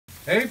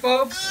Hey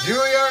folks, here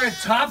we are at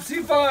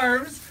Topsy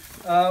Farms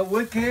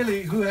with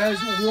Kaylee, who has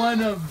one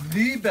of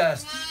the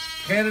best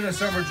Canada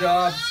Summer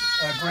Jobs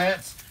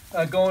grants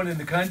going in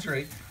the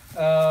country.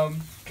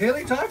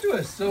 Kaylee, talk to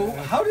us. So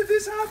how did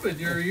this happen?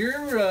 You're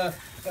here,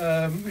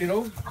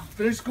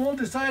 finished school and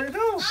decided,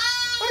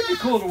 might be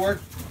cool to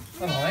work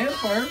on a lamb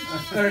farm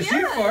or a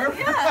sheep farm.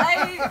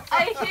 Yeah,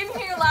 I came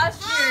here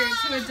last year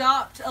to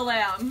adopt a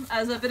lamb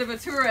as a bit of a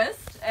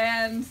tourist,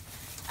 and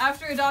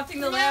after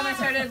adopting the lamb, I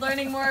started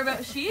learning more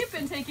about sheep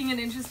and taking an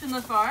interest in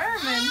the farm.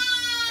 And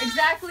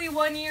exactly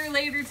 1 year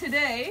later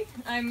today,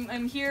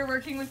 I'm here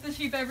working with the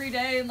sheep every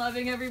day and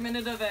loving every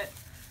minute of it.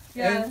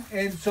 Yeah.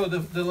 And so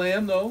the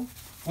lamb, though,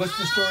 what's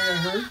the story I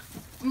heard?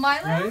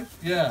 My lamb? Right?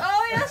 Yeah.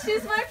 Oh yeah,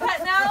 she's my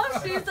pet now.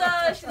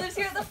 She lives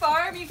here at the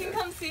farm. You can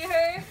come see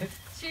her.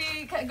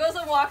 She goes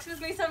on walks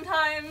with me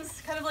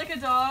sometimes, kind of like a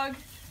dog.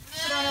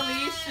 Put on a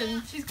leash,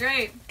 and she's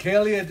great.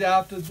 Kaylee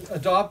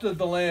adopted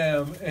the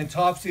lamb, and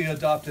Topsy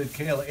adopted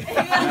Kaylee.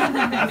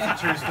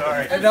 That's a true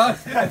story. And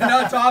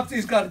now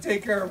Topsy's got to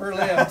take care of her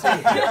lamb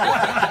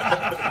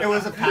too. It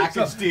was a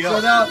package deal.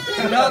 So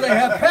now they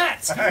have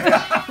pets.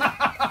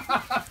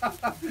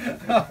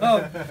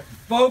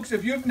 Folks,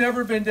 if you've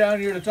never been down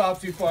here to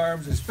Topsy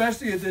Farms,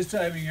 especially at this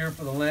time of year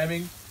for the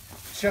lambing,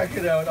 check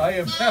it out. I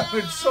am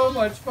having so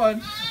much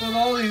fun with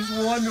all these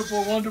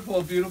wonderful,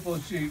 wonderful, beautiful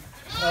sheep.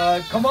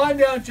 Come on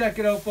down, check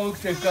it out,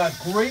 folks. They've got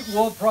great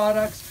wool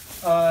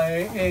products.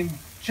 And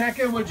check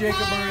in with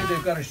Jacob Murray.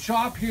 They've got a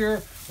shop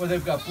here where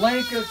they've got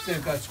blankets,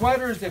 they've got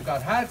sweaters, they've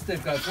got hats,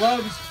 they've got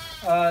gloves.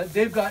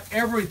 They've got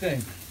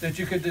everything that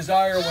you could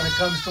desire when it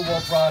comes to wool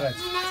products.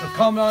 So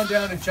come on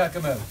down and check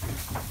them out.